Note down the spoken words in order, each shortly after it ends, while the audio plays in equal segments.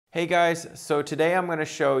Hey guys, so today I'm going to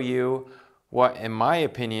show you what, in my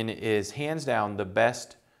opinion, is hands down the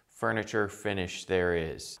best furniture finish there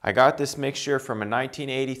is. I got this mixture from a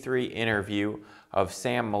 1983 interview of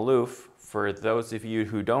Sam Maloof. For those of you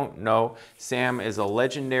who don't know, Sam is a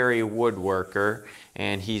legendary woodworker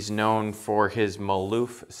and he's known for his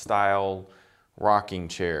Maloof style rocking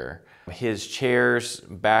chair. His chairs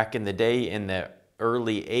back in the day, in the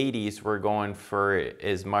early 80s, were going for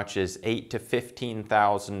as much as $8,000 to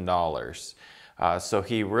 $15,000. So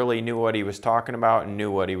he really knew what he was talking about and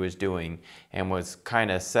knew what he was doing, and was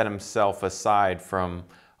kind of set himself aside from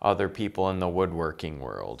other people in the woodworking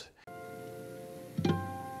world.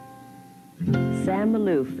 Sam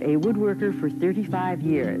Maloof, a woodworker for 35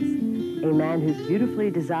 years, a man whose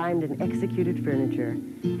beautifully designed and executed furniture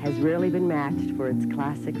has rarely been matched for its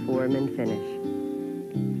classic form and finish.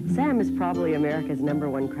 Sam is probably America's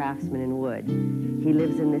 #1 craftsman in wood. He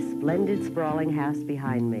lives in this splendid, sprawling house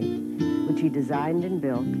behind me, which he designed and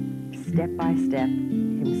built, step by step,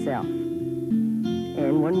 himself.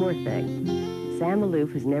 And one more thing, Sam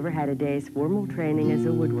Maloof has never had a day's formal training as a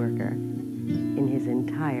woodworker in his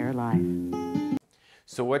entire life.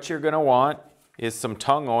 So what you're going to want is some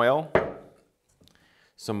Tung Oil,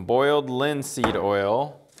 some boiled linseed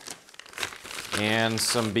oil, and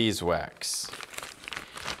some beeswax.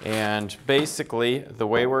 And basically, the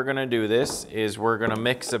way we're going to do this is we're going to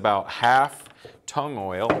mix about half Tung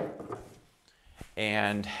Oil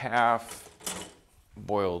and half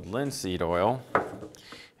boiled linseed oil,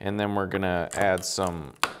 and then we're going to add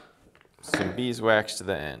some beeswax to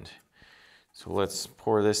the end. So let's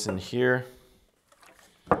pour this in here.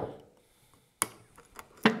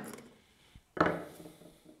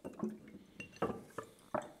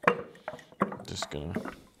 Just gonna.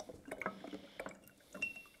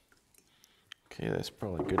 Okay, that's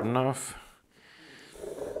probably good enough.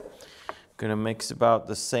 Gonna mix about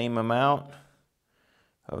the same amount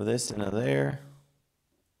of this into there.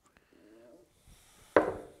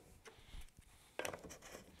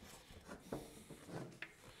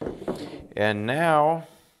 And now,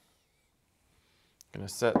 gonna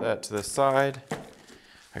set that to the side.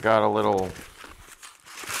 I got a little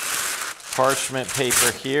parchment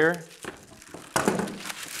paper here.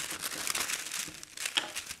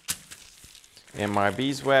 And my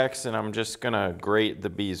beeswax, and I'm just gonna grate the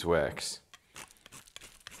beeswax.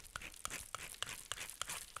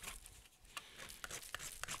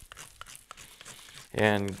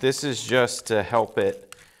 And this is just to help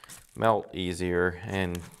it melt easier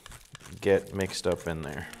and get mixed up in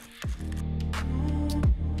there.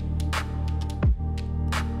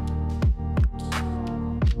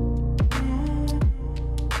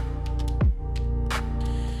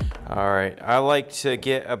 All right, I like to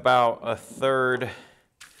get about 1/3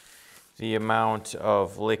 the amount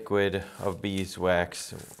of liquid of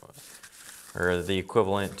beeswax, or the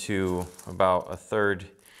equivalent to about 1/3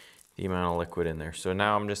 the amount of liquid in there. So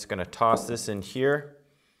now I'm just gonna toss this in here.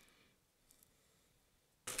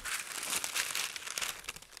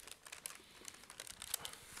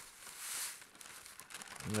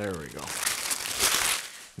 There we go.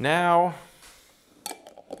 Now,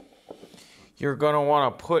 you're going to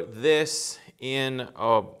want to put this in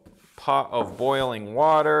a pot of boiling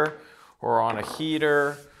water or on a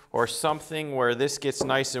heater or something where this gets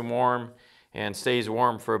nice and warm and stays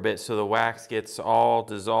warm for a bit, so the wax gets all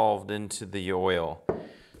dissolved into the oil.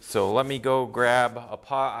 So let me go grab a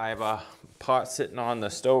pot. I have a pot sitting on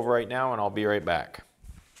the stove right now, and I'll be right back.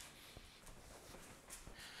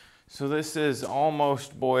 So this is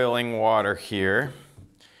almost boiling water here,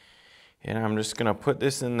 and I'm just going to put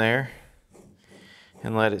this in there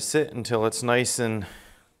and let it sit until it's nice and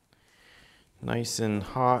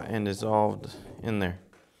hot and dissolved in there.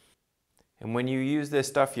 And when you use this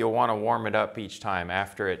stuff, you'll want to warm it up each time.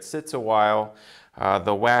 After it sits a while,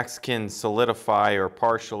 the wax can solidify or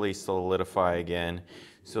partially solidify again.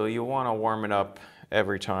 So you'll want to warm it up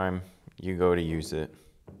every time you go to use it.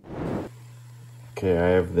 Okay, I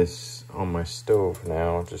have this on my stove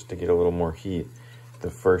now just to get a little more heat. The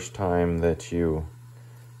first time that you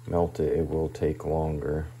melt it, it will take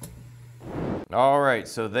longer. All right,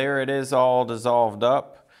 so there it is, all dissolved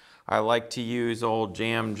up. I like to use old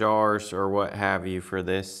jam jars or what have you for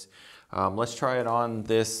this. Let's try it on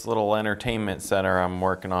this little entertainment center I'm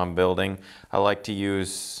working on building. I like to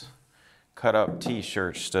use cut up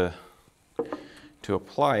t-shirts to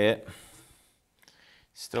apply it.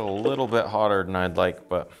 Still a little bit hotter than I'd like,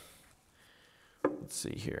 but let's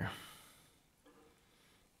see here.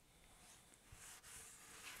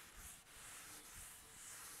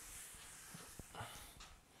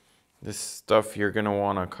 This stuff you're going to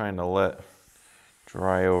want to kind of let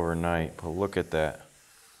dry overnight, but look at that.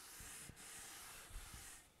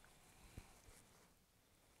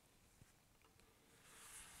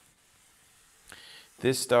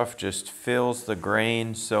 This stuff just fills the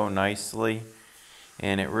grain so nicely,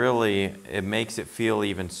 and it makes it feel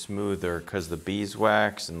even smoother because the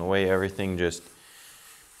beeswax and the way everything just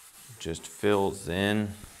fills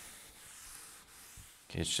in.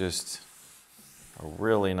 It's just a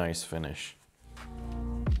really nice finish.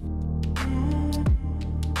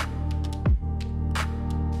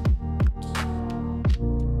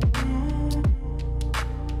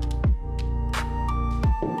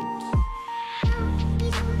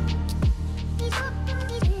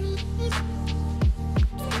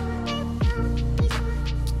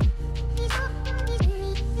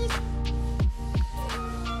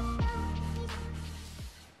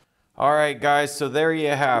 All right, guys, so there you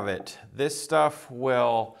have it. This stuff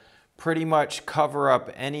will pretty much cover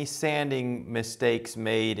up any sanding mistakes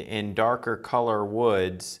made in darker color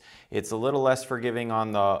woods. It's a little less forgiving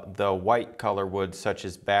on the white color woods such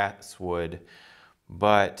as basswood,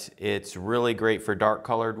 but it's really great for dark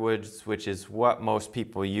colored woods, which is what most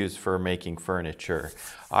people use for making furniture.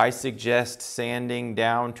 I suggest sanding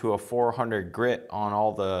down to a 400 grit on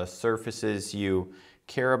all the surfaces you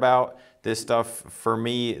care about. This stuff, for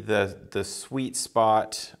me, the sweet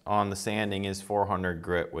spot on the sanding is 400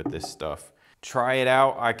 grit with this stuff. Try it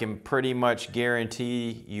out. I can pretty much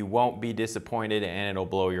guarantee you won't be disappointed and it'll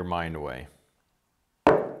blow your mind away.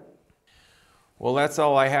 Well, that's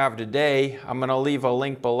all I have today. I'm gonna leave a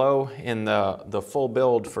link below in the full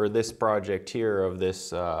build for this project here of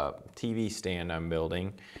this TV stand I'm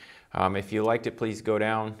building. If you liked it, please go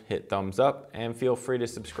down, hit thumbs up, and feel free to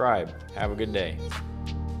subscribe. Have a good day.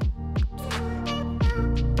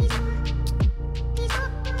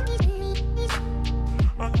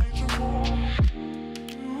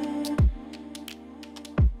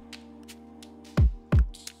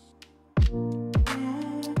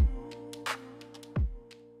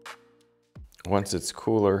 Once it's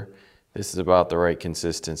cooler, this is about the right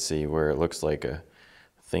consistency where it looks like a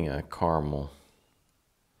thing of caramel.